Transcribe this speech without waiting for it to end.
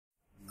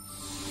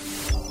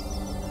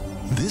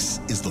This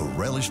is the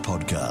Relish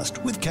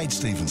Podcast with Kate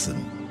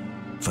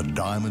Stevenson. For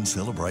Diamond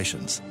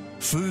Celebrations,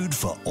 food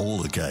for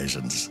all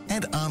occasions,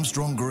 and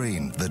Armstrong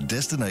Green, the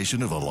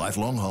destination of a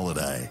lifelong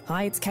holiday.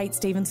 Hi, it's Kate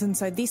Stevenson.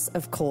 So this,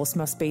 of course,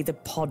 must be the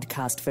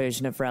podcast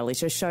version of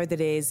Relish, a show that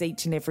airs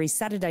each and every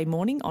Saturday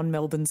morning on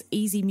Melbourne's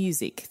Easy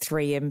Music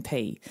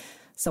 3MP.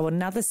 So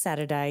another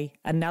Saturday,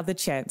 another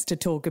chance to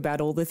talk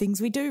about all the things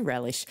we do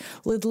relish.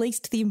 Well, at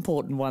least the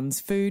important ones,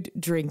 food,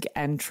 drink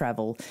and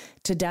travel.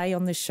 Today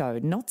on the show,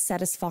 not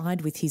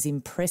satisfied with his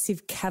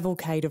impressive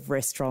cavalcade of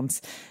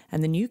restaurants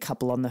and the new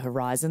couple on the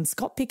horizon,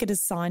 Scott Pickett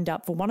has signed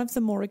up for one of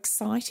the more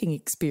exciting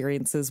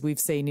experiences we've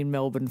seen in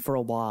Melbourne for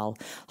a while.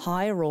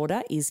 Higher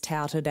Order is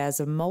touted as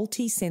a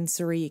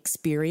multi-sensory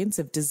experience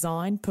of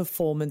design,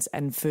 performance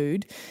and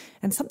food,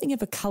 and something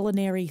of a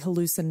culinary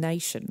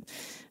hallucination.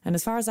 And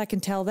as far as I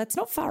can tell, that's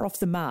not far off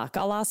the mark.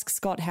 I'll ask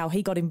Scott how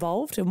he got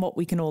involved and what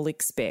we can all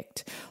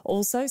expect.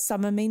 Also,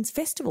 summer means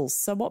festivals,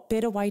 so what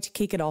better way to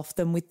kick it off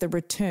than with the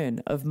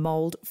return of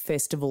Mould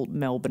Festival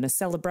Melbourne, a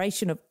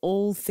celebration of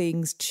all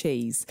things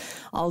cheese.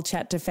 I'll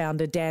chat to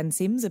founder Dan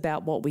Sims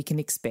about what we can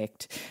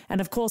expect. And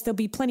of course, there'll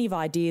be plenty of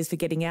ideas for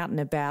getting out and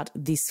about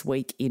this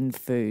week in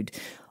food.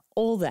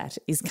 All that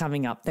is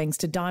coming up thanks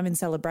to Diamond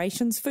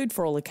Celebrations, food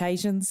for all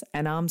occasions,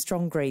 and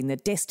Armstrong Green, the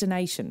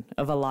destination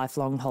of a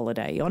lifelong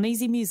holiday on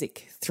Easy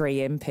Music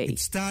 3MP. It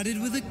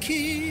started with a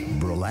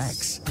kid.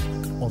 Relax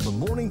on the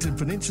Mornington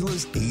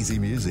Peninsula's Easy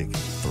Music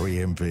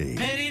 3MP.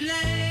 Many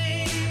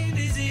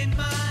ladies in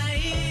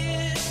my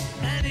ears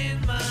and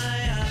in my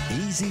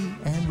eyes. Easy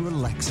and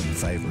relaxing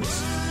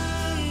favourites.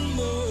 One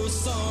more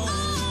song.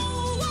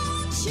 Oh,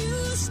 won't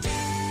you stay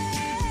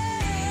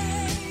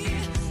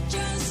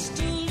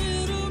just a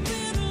little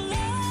bit longer?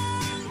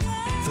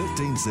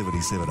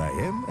 1377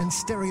 AM and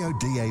Stereo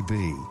DAB.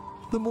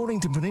 The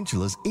Mornington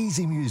Peninsula's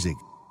Easy Music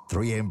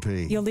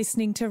 3MP. You're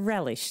listening to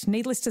Relish.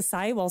 Needless to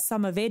say, while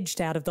some have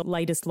edged out of the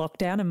latest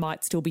lockdown and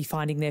might still be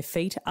finding their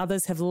feet,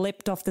 others have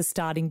leapt off the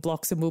starting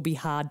blocks and will be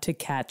hard to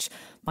catch.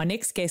 My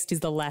next guest is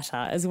the latter.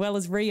 As well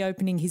as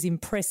reopening his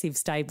impressive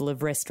stable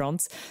of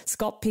restaurants,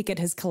 Scott Pickett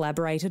has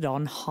collaborated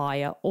on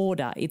Higher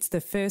Order. It's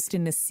the first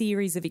in a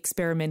series of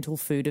experimental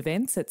food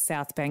events at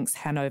Southbank's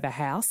Hanover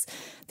House.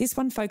 This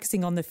one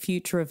focusing on the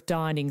future of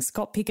dining.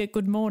 Scott Pickett,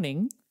 good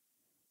morning.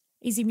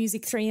 Easy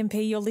Music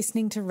 3MP, you're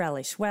listening to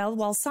Relish. Well,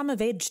 while some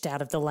have edged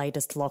out of the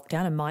latest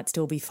lockdown and might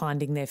still be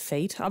finding their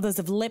feet, others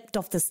have leapt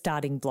off the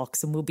starting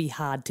blocks and will be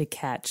hard to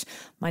catch.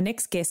 My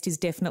next guest is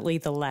definitely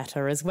the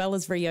latter. As well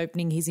as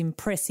reopening his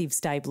impressive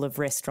stable of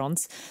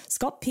restaurants,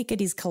 Scott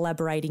Pickett is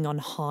collaborating on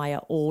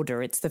Higher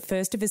Order. It's the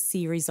first of a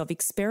series of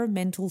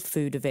experimental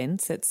food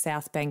events at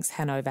Southbank's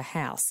Hanover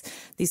House,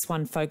 this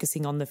one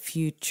focusing on the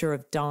future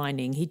of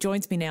dining. He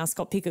joins me now.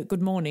 Scott Pickett,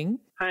 good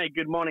morning. Hey,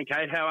 good morning,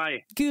 Kate. How are you?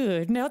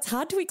 Good. Now, it's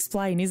hard to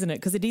explain, isn't it?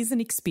 Because it is an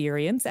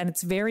experience and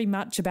it's very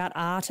much about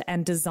art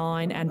and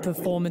design and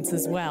performance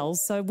as well.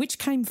 So which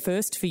came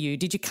first for you?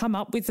 Did you come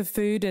up with the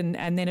food and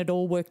then it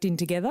all worked in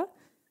together?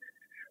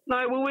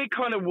 No, well, we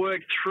kind of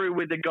worked through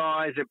with the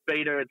guys at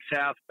Beta at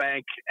South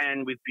Bank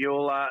and with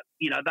Beulah.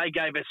 You know, they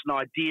gave us an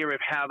idea of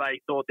how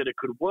they thought that it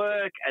could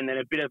work and then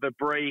a bit of a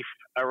brief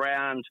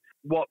around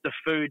what the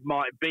food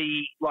might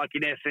be, like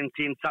in essence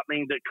in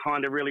something that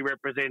kind of really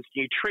represents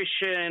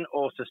nutrition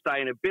or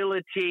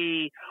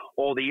sustainability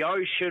or the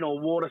ocean or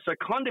water, so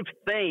kind of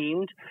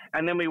themed.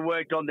 And then we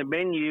worked on the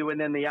menu and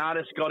then the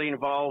artist got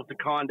involved to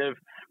kind of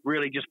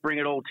really just bring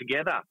it all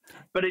together.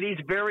 But it is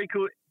very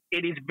good.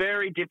 It is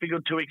very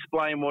difficult to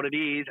explain what it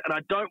is, and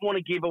I don't want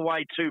to give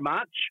away too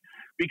much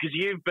because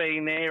you've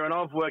been there and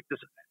I've walked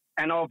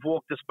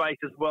the space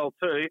as well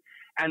too.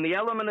 And the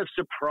element of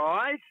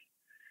surprise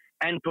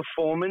and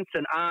performance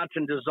and art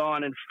and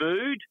design and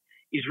food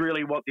is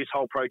really what this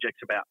whole project's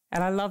about.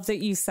 And I love that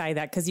you say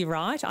that because you're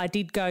right. I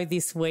did go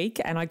this week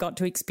and I got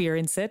to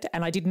experience it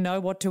and I didn't know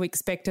what to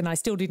expect and I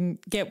still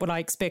didn't get what I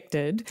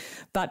expected.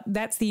 But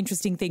that's the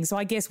interesting thing. So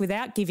I guess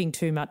without giving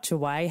too much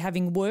away,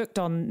 having worked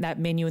on that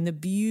menu and the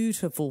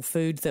beautiful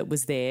food that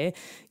was there,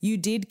 you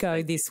did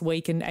go this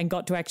week and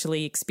got to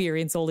actually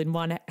experience all in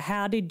one.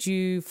 How did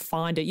you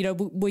find it? You know,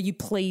 were you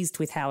pleased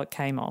with how it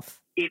came off?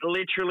 It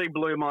literally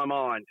blew my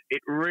mind.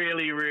 It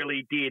really,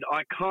 really did.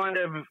 I kind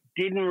of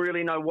didn't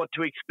really know what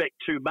to expect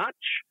too much,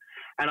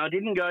 and I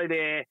didn't go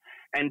there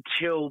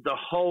until the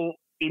whole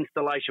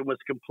installation was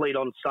complete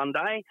on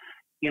Sunday.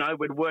 You know,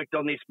 we'd worked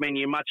on this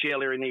menu much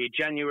earlier in the year,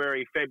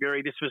 January,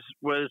 February. This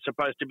was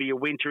supposed to be a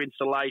winter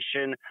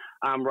installation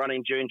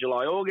running June,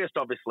 July, August.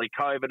 Obviously,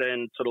 COVID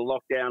and sort of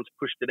lockdowns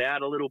pushed it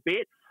out a little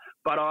bit,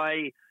 but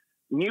I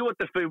knew what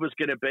the food was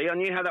going to be. I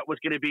knew how that was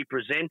going to be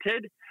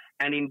presented,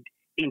 and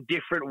in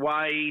different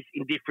ways,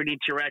 in different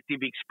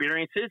interactive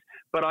experiences,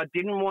 but I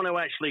didn't want to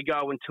actually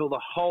go until the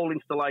whole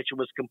installation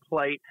was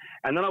complete.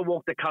 And then I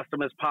walked the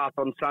customer's path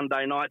on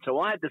Sunday night, so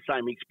I had the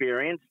same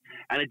experience,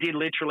 and it did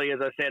literally, as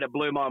I said, it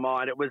blew my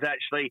mind. It was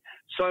actually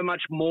so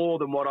much more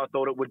than what I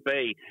thought it would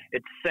be.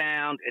 It's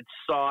sound, it's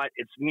sight,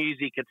 it's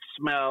music, it's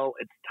smell,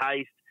 it's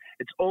taste.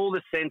 It's all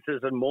the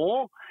senses and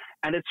more,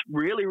 and it's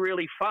really,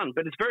 really fun.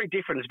 But it's very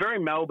different. It's very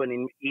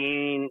Melbourne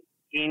in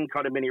in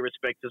kind of many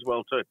respects as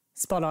well too.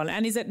 Spot on.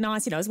 And is it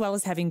nice, as well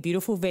as having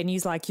beautiful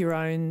venues like your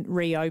own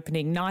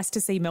reopening, nice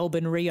to see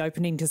Melbourne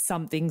reopening to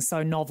something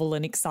so novel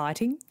and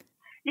exciting?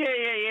 Yeah.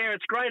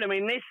 It's great. I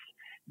mean,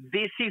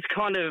 this is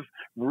kind of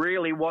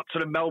really what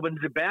sort of Melbourne's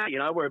about.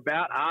 We're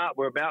about art,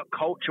 we're about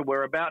culture,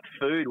 we're about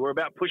food, we're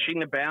about pushing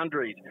the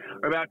boundaries,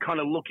 we're about kind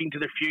of looking to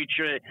the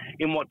future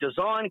in what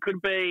design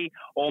could be,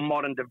 or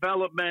modern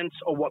developments,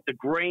 or what the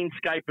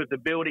greenscape of the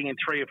building in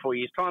 3 or 4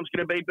 years' time is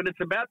going to be. But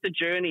it's about the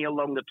journey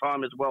along the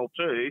time as well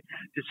too,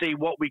 to see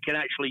what we can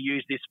actually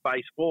use this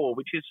space for,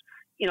 which is,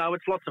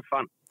 it's lots of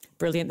fun.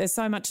 Brilliant. There's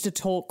so much to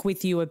talk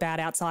with you about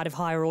outside of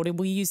Higher Order.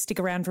 Will you stick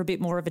around for a bit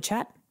more of a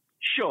chat?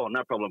 Sure,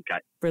 no problem,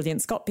 Kate.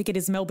 Brilliant. Scott Pickett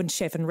is Melbourne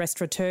chef and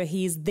restaurateur.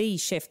 He is the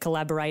chef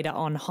collaborator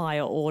on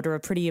Higher Order, a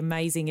pretty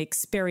amazing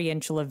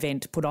experiential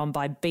event put on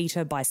by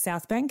Beta by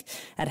Southbank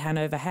at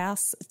Hanover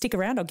House. Stick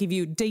around. I'll give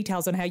you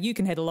details on how you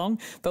can head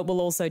along, but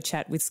we'll also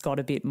chat with Scott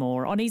a bit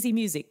more on Easy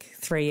Music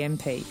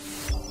 3MP.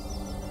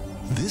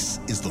 This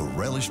is the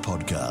Relish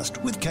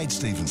Podcast with Kate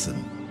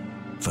Stevenson.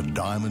 For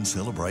Diamond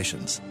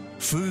Celebrations,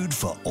 food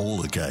for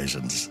all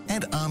occasions,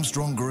 and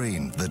Armstrong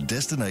Green, the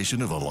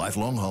destination of a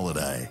lifelong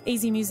holiday.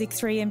 Easy Music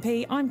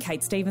 3MP. I'm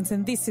Kate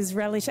Stevenson. This is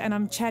Relish, and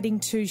I'm chatting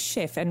to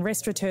chef and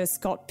restaurateur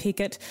Scott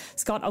Pickett.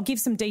 Scott, I'll give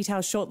some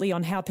details shortly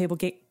on how people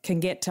can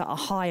get to a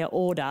Higher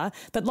Order.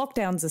 But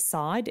lockdowns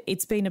aside,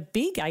 it's been a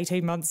big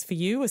 18 months for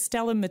you.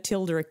 Estelle and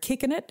Matilda are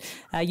kicking it.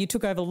 You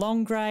took over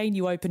Longgrain,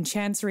 you opened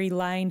Chancery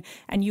Lane,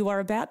 and you are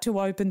about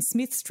to open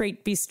Smith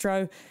Street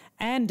Bistro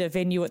and a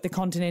venue at the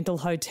Continental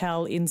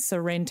Hotel in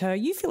Sorrento. Are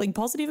you feeling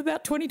positive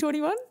about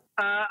 2021?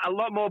 A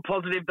lot more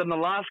positive than the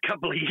last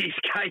couple of years,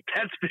 Kate,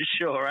 that's for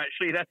sure,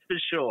 actually, that's for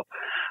sure.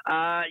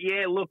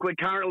 Look, we're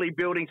currently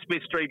building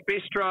Smith Street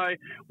Bistro.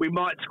 We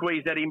might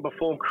squeeze that in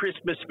before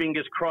Christmas,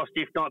 fingers crossed.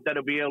 If not,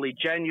 that'll be early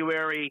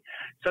January.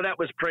 So that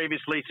was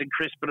previously St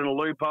Crispin and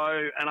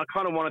Lupo, and I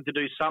kind of wanted to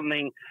do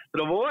something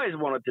that I've always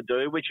wanted to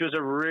do, which was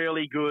a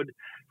really good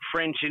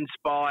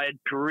French-inspired,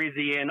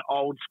 Parisian,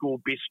 old-school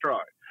bistro.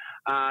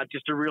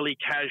 Just a really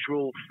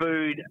casual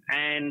food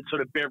and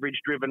sort of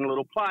beverage-driven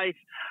little place,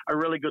 a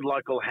really good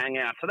local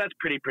hangout. So that's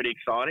pretty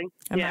exciting.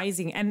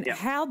 Amazing. Yeah. And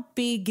how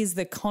big is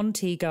the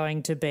Conti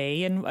going to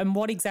be, and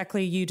what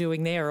exactly are you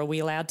doing there? Are we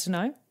allowed to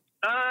know?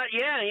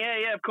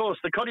 Yeah, of course.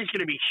 The Conti's going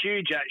to be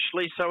huge,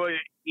 actually. So,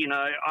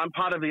 I'm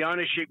part of the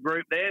ownership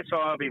group there, so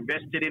I've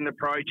invested in the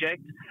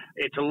project.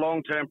 It's a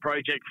long-term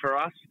project for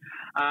us.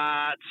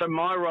 So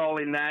my role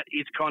in that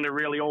is kind of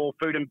really all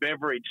food and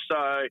beverage.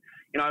 So,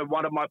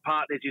 one of my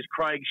partners is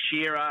Craig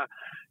Shearer,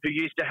 who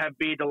used to have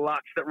Beer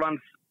Deluxe that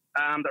runs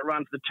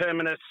the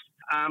Terminus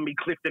in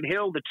Clifton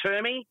Hill, the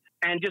Termi.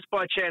 And just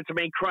by chance,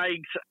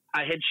 Craig's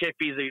head chef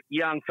is a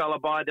young fella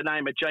by the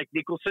name of Jake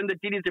Nicholson that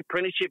did his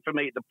apprenticeship for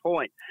me at the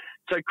Point.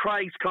 So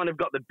Craig's kind of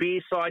got the beer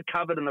side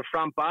covered in the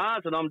front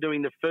bars, and I'm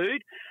doing the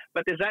food.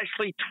 But there's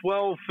actually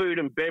 12 food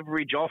and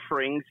beverage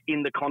offerings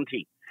in the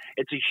Conti.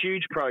 It's a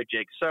huge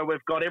project. So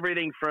we've got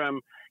everything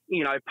from,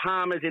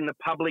 Palmer's in the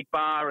public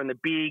bar and the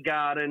beer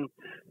garden,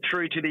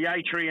 through to the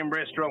Atrium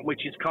restaurant,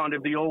 which is kind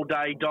of the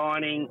all-day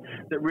dining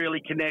that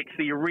really connects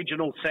the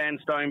original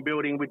sandstone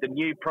building with the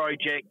new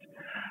project.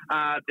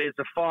 There's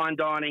a fine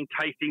dining,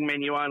 tasting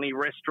menu-only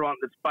restaurant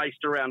that's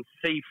based around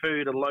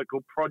seafood and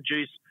local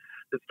produce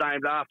that's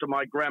named after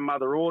my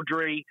grandmother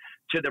Audrey,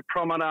 to the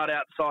promenade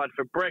outside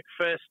for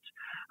breakfast.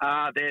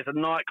 There's a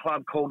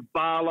nightclub called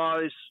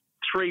Barlow's,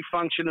 3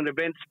 function and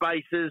event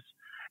spaces,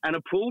 and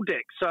a pool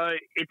deck. So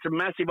it's a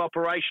massive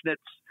operation.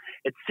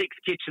 It's 6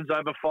 kitchens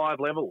over 5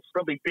 levels.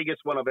 Probably the biggest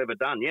one I've ever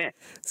done, yeah.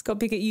 Scott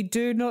Pickett, you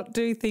do not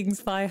do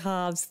things by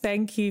halves.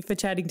 Thank you for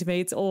chatting to me.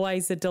 It's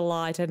always a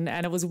delight, and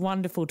it was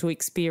wonderful to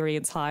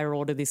experience Higher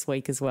Order this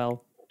week as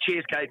well.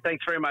 Cheers, Kate.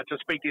 Thanks very much. I'll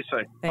speak to you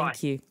soon.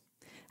 Thank you.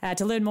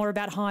 To learn more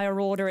about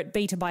Higher Order at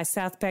Beta by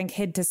Southbank,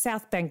 head to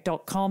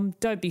southbank.com.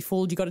 Don't be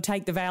fooled. You've got to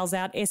take the vowels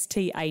out,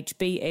 STHBNK.com,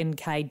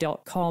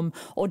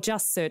 or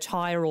just search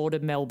Higher Order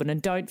Melbourne. And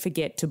don't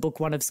forget to book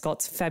one of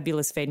Scott's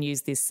fabulous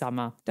venues this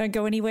summer. Don't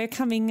go anywhere.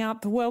 Coming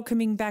up,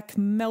 welcoming back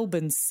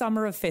Melbourne's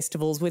Summer of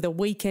Festivals with a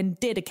weekend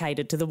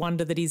dedicated to the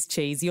wonder that is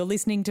cheese. You're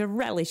listening to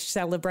Relish,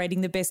 celebrating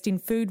the best in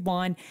food,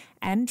 wine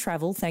and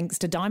travel, thanks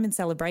to Diamond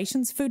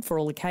Celebrations, food for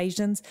all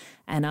occasions,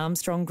 and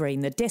Armstrong Green,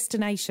 the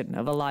destination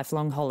of a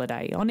lifelong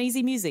holiday. On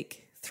Easy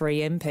Music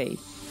 3MP.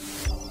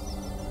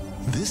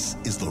 This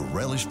is the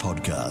Relish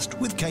Podcast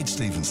with Kate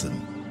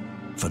Stevenson.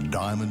 For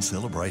Diamond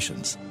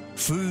Celebrations,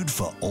 food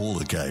for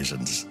all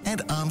occasions,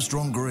 and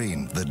Armstrong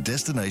Green, the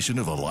destination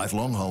of a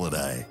lifelong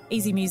holiday.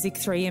 Easy Music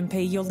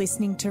 3MP, you're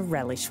listening to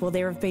Relish. Well,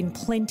 there have been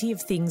plenty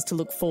of things to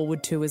look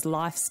forward to as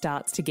life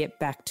starts to get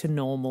back to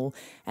normal,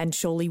 and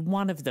surely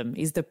one of them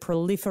is the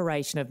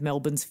proliferation of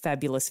Melbourne's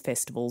fabulous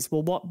festivals.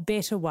 Well, what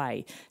better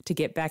way to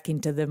get back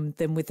into them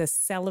than with a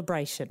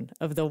celebration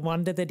of the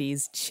wonder that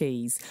is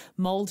cheese?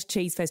 Mould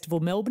Cheese Festival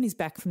Melbourne is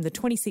back from the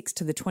 26th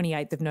to the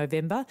 28th of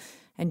November,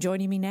 and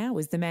joining me now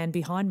is the man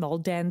behind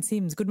Mould, Dan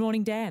Sims. Good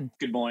morning, Dan.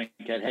 Good morning,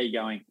 Kate. How are you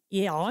going?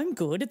 Yeah, I'm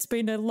good. It's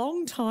been a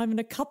long time and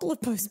a couple of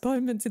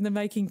postponements in the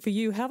making for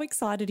you. How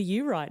excited are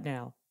you right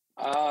now?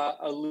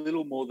 A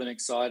little more than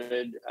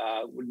excited,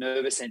 with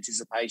nervous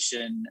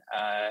anticipation.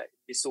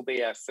 This will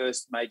be our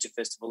first major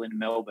festival in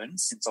Melbourne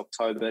since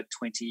October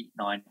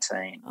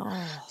 2019.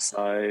 Oh.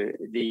 So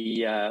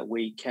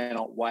we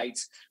cannot wait.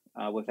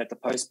 We've had to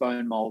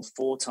postpone Mould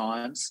 4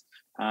 times.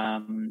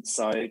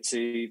 So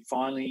to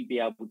finally be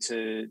able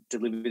to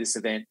deliver this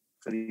event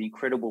for the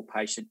incredible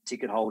patient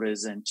ticket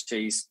holders and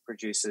cheese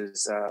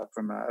producers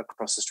from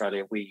across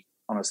Australia, we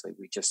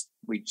just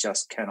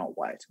cannot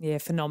wait. Yeah,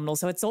 phenomenal.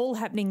 So it's all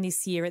happening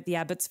this year at the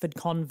Abbotsford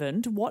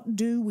Convent. What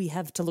do we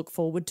have to look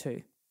forward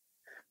to?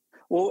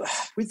 Well,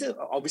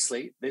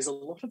 obviously, there's a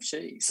lot of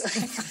cheese.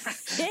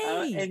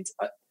 Yay!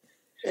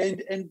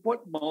 And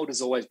what Mould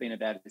has always been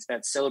about is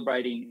about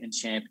celebrating and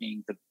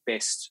championing the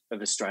best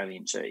of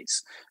Australian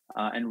cheese.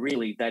 And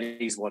really, that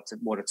is what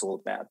it's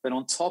all about. But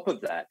on top of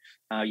that,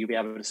 you'll be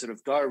able to sort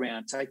of go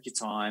around, take your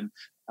time,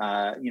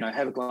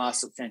 have a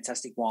glass of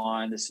fantastic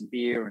wine. There's some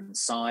beer and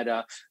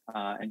cider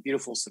and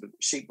beautiful sort of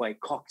sheepway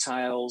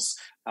cocktails.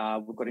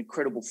 We've got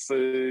incredible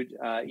food,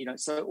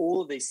 so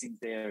all of these things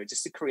there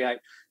just to create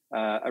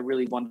a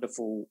really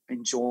wonderful,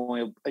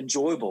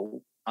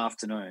 enjoyable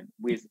afternoon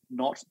with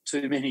not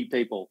too many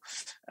people.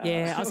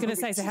 Yeah, I was going to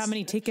say, so how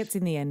many tickets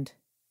in the end?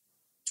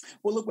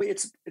 Well, look,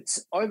 it's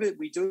over.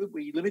 We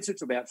limit it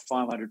to about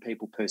 500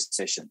 people per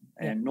session,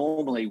 and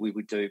normally we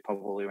would do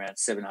probably around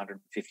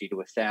 750 to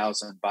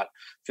 1,000. But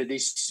for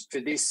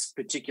this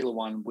particular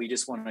one, we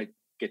just want to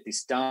get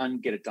this done,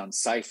 get it done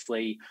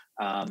safely.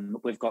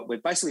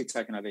 We've basically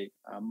taken over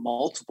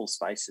multiple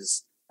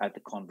spaces at the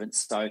convent,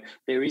 so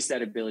there is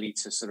that ability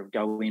to sort of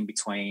go in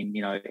between,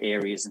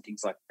 areas and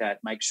things like that,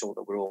 make sure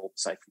that we're all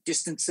safely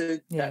distanced,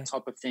 that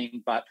type of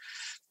thing. But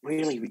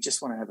really, we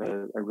just want to have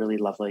a really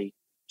lovely,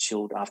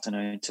 chilled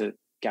afternoon to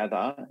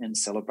gather and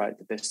celebrate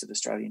the best of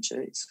Australian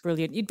cheese.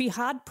 Brilliant. You'd be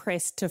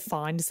hard-pressed to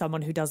find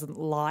someone who doesn't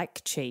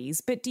like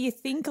cheese, but do you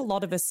think a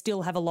lot of us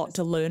still have a lot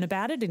to learn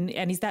about it,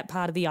 and is that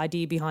part of the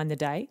idea behind the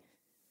day?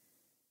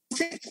 The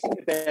thing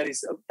about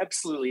is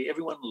absolutely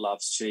everyone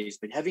loves cheese,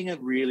 but having a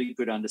really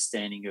good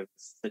understanding of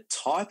the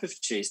type of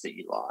cheese that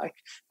you like,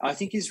 I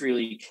think is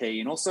really key,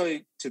 and also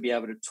to be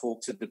able to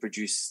talk to the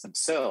producers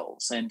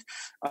themselves. And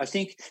I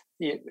think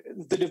the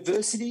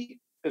diversity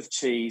of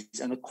cheese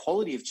and the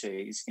quality of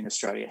cheese in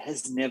Australia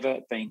has never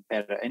been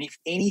better. And if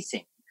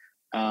anything,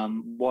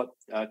 what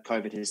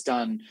COVID has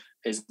done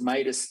is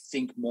made us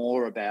think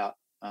more about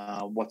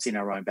what's in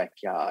our own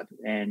backyard,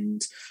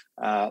 and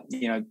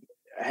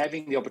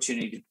having the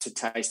opportunity to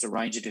taste a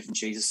range of different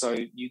cheeses, so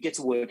you get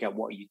to work out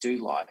what you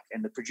do like,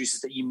 and the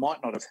producers that you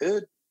might not have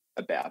heard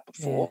about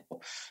before.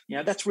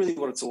 That's really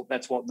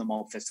that's what the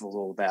Mould Festival is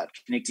all about,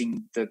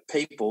 connecting the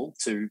people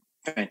to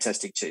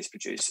fantastic cheese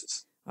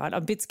producers. Right,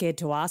 I'm a bit scared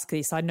to ask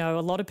this. I know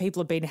a lot of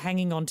people have been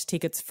hanging on to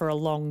tickets for a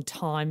long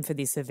time for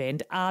this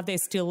event. Are there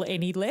still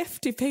any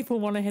left if people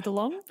want to head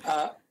along?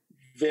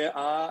 There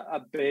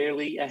are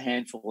barely a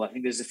handful. I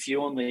think there's a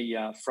few on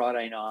the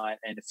Friday night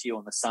and a few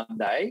on the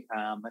Sunday.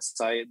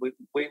 So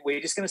we're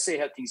just going to see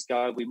how things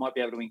go. We might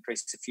be able to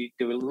increase a few,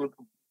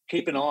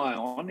 keep an eye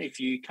on. If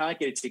you can't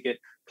get a ticket,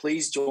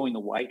 please join the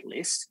wait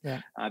list,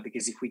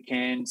 because if we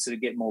can sort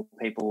of get more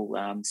people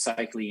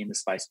safely in the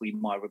space, we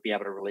might be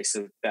able to release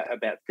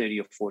about 30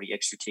 or 40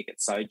 extra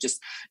tickets. So just,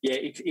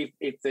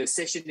 if the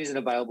session isn't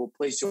available,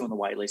 please join the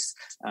wait list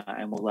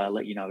and we'll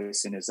let you know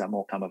as soon as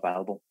more come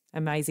available.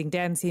 Amazing.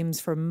 Dan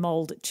Sims from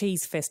Mould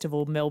Cheese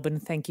Festival,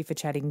 Melbourne. Thank you for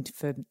chatting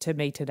to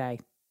me today.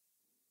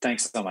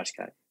 Thanks so much,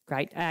 Kate.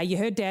 Great. You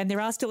heard Dan.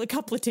 There are still a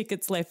couple of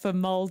tickets left for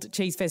Mould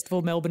Cheese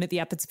Festival Melbourne at the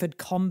Abbotsford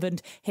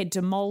Convent. Head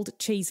to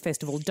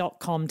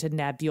mouldcheesefestival.com to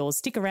nab yours.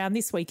 Stick around.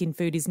 This Week in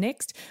Food is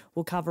next.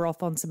 We'll cover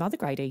off on some other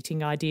great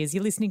eating ideas.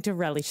 You're listening to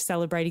Relish,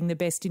 celebrating the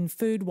best in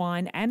food,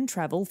 wine and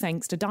travel,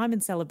 thanks to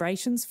Diamond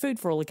Celebrations, food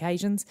for all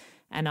occasions,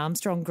 and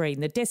Armstrong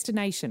Green, the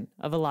destination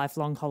of a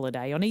lifelong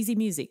holiday, on Easy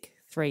Music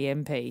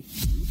 3MP.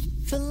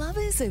 For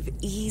lovers of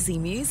easy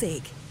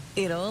music,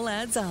 it all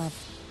adds up.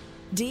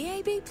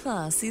 DAB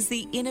Plus is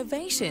the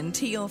innovation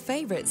to your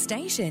favourite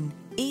station,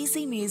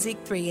 Easy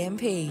Music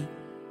 3MP,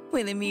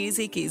 where the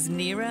music is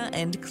nearer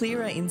and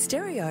clearer in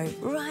stereo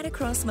right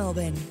across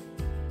Melbourne.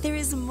 There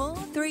is more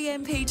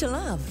 3MP to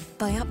love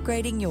by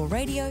upgrading your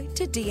radio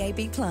to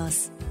DAB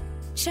Plus.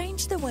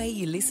 Change the way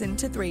you listen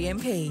to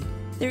 3MP.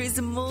 There is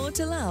more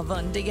to love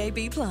on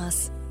DAB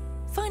Plus.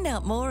 Find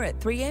out more at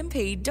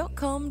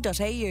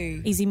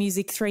 3mp.com.au. Easy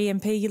Music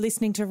 3MP, you're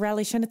listening to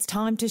Relish, and it's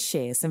time to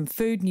share some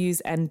food news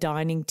and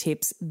dining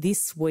tips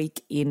this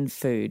week in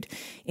food.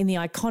 In the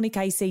iconic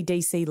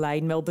ACDC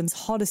Lane, Melbourne's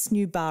hottest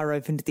new bar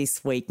opened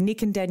this week.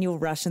 Nick and Daniel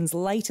Russian's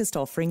latest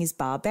offering is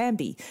Bar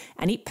Bambi,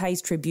 and it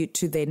pays tribute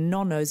to their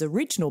nonno's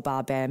original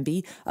Bar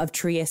Bambi of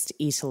Trieste,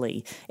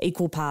 Italy.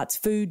 Equal parts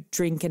food,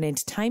 drink and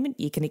entertainment.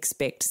 You can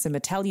expect some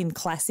Italian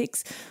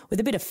classics with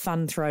a bit of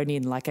fun thrown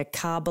in, like a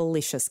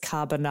carbalicious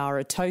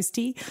carbonara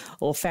toasty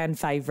or fan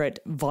favourite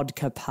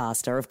vodka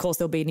pasta. Of course,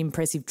 there'll be an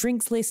impressive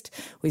drinks list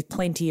with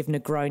plenty of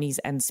Negronis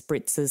and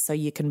spritzers, so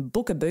you can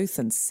book a booth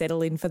and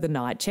settle in for the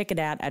night. Check it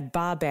out at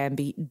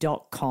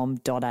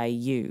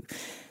barbambi.com.au.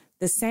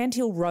 The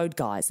Sandhill Road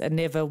guys are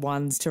never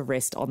ones to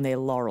rest on their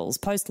laurels.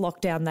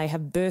 Post-lockdown, they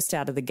have burst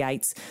out of the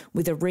gates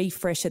with a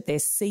refresh at their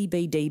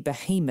CBD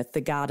behemoth, the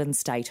Garden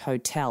State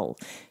Hotel.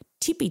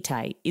 Tippy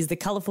Tay is the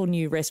colourful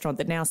new restaurant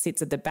that now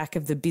sits at the back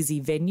of the busy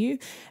venue,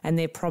 and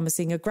they're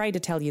promising a great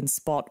Italian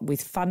spot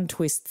with fun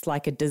twists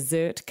like a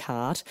dessert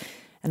cart.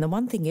 And the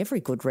one thing every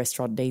good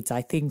restaurant needs,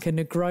 I think, a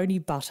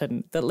Negroni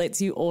button that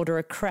lets you order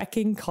a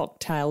cracking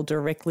cocktail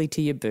directly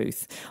to your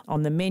booth.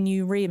 On the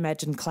menu,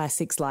 reimagined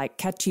classics like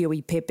cacio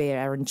e pepe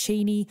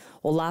arancini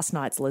or last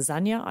night's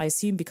lasagna. I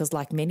assume because,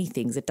 like many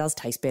things, it does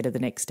taste better the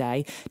next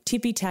day.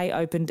 Tippy Tay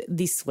opened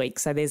this week,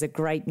 so there's a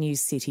great new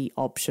city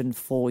option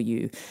for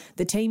you.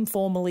 The team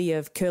formerly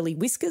of Curly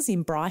Whiskers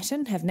in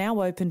Brighton have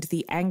now opened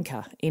the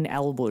Anchor in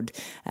Elwood.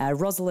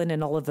 Rosalind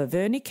and Oliver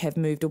Vernick have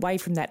moved away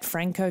from that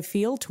Franco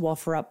feel to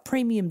offer up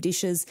premium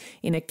dishes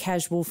in a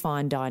casual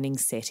fine dining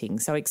setting.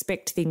 So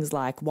expect things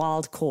like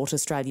wild-caught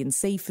Australian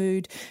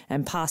seafood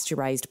and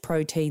pasture-raised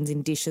proteins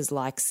in dishes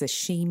like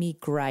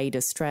sashimi-grade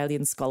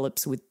Australian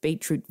scallops with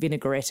beetroot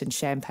vinaigrette and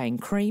champagne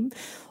cream,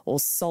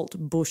 or salt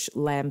bush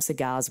lamb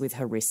cigars with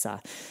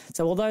harissa.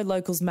 So although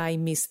locals may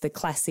miss the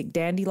classic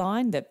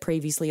dandelion that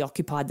previously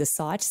occupied the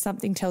site,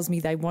 something tells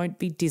me they won't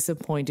be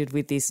disappointed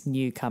with this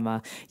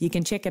newcomer. You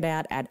can check it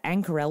out at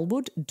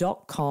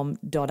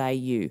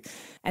anchorelwood.com.au.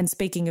 And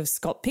speaking of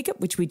Scott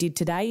Pickett, which we did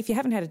today, if you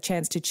haven't had a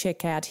chance to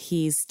check out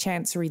his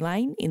Chancery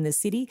Lane in the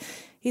city,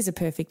 here's a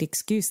perfect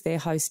excuse. They're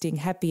hosting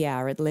happy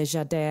hour at Les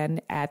Jardins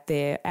at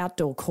their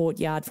outdoor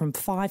courtyard from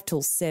 5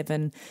 till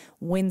 7,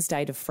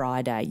 Wednesday to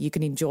Friday. You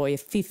can enjoy a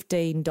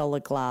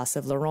 $15 glass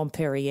of Laurent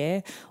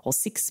Perrier or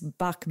 $6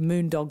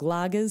 Moondog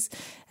lagers,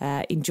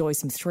 enjoy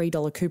some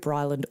 $3 Cooper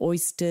Island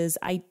oysters,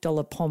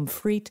 $8 pomme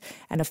frite,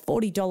 and a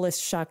 $40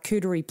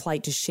 charcuterie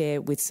plate to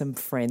share with some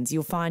friends.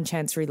 You'll find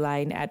Chancery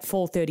Lane at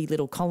 430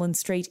 Little Collins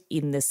Street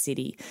in the city.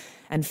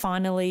 And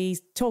finally,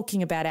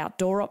 talking about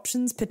outdoor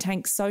options,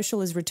 Patank Social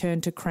has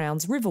returned to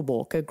Crown's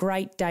Riverwalk, a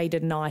great day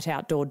to night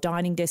outdoor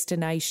dining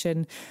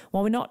destination.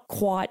 While we're not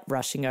quite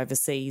rushing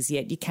overseas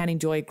yet, you can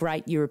enjoy a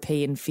great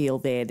European feel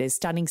there. There's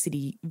stunning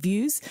city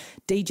views,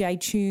 DJ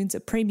tunes, a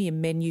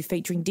premium menu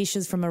featuring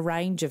dishes from a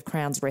range of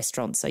Crown's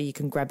restaurants. So you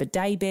can grab a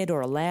daybed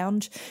or a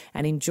lounge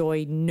and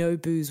enjoy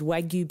Nobu's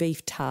Wagyu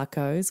beef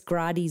tacos,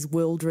 Gradi's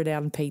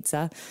world-renowned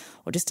pizza,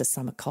 or just a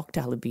summer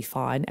cocktail would be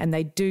fine. And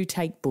they do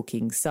take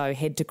bookings, so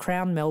head to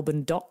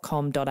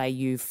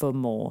crownmelbourne.com.au for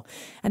more.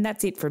 And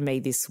that's it from me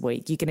this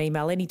week. You can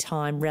email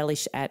anytime,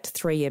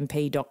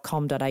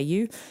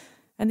 relish@3mp.com.au.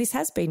 And this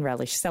has been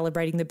Relish,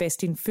 celebrating the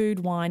best in food,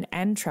 wine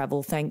and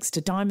travel thanks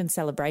to Diamond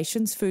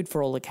Celebrations, food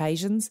for all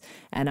occasions,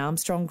 and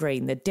Armstrong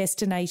Green, the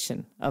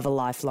destination of a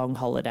lifelong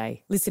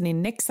holiday. Listen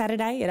in next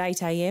Saturday at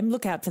 8 a.m.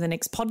 Look out for the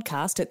next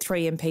podcast at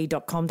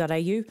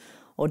 3mp.com.au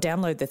or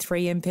download the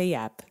 3MP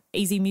app.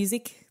 Easy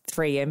music,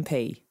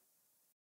 3MP.